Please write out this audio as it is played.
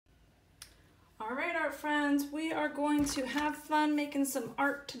All right, art friends, we are going to have fun making some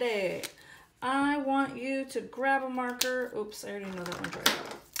art today. I want you to grab a marker. Oops, I already know that one's right.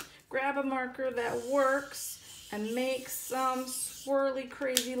 Grab a marker that works and make some swirly,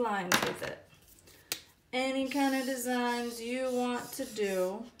 crazy lines with it. Any kind of designs you want to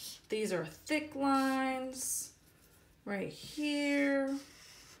do. These are thick lines right here.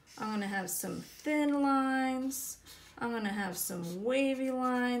 I'm gonna have some thin lines. I'm gonna have some wavy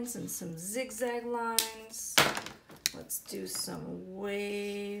lines and some zigzag lines. Let's do some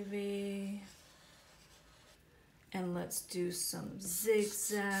wavy. And let's do some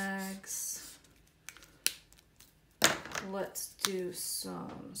zigzags. Let's do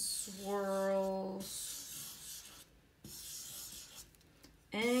some swirls.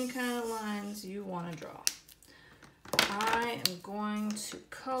 Any kind of lines you want to draw. I am going to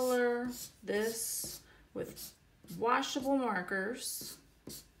color this with washable markers,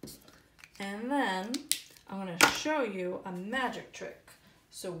 and then I'm going to show you a magic trick.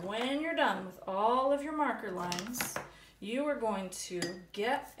 So when you're done with all of your marker lines, you are going to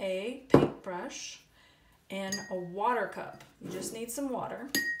get a paintbrush and a water cup. You just need some water,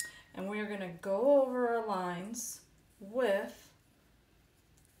 and we are going to go over our lines with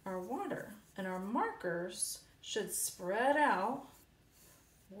our water, and our markers should spread out,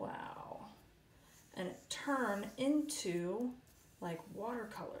 wow, and turn into like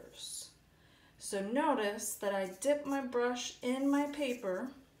watercolors. So notice that I dip my brush in my paper,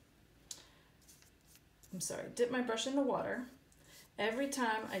 dip my brush in the water every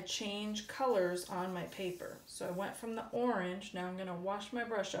time I change colors on my paper. So I went from the orange, now I'm gonna wash my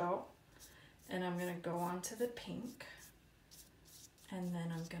brush out, and I'm gonna go on to the pink, and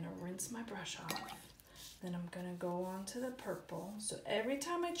then I'm gonna rinse my brush off. Then I'm gonna go on to the purple. So every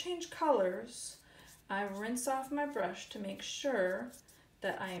time I change colors, I rinse off my brush to make sure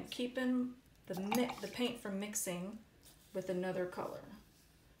that I am keeping the paint from mixing with another color.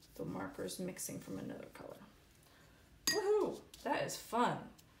 The marker's mixing from another color. Woohoo! That is fun.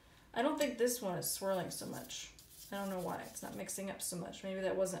 I don't think this one is swirling so much. I don't know why. It's not mixing up so much. Maybe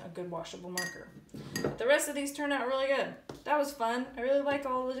that wasn't a good washable marker. But the rest of these turned out really good. That was fun. I really like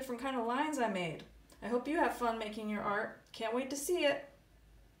all the different kind of lines I made. I hope you have fun making your art. Can't wait to see it.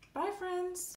 Bye, friends.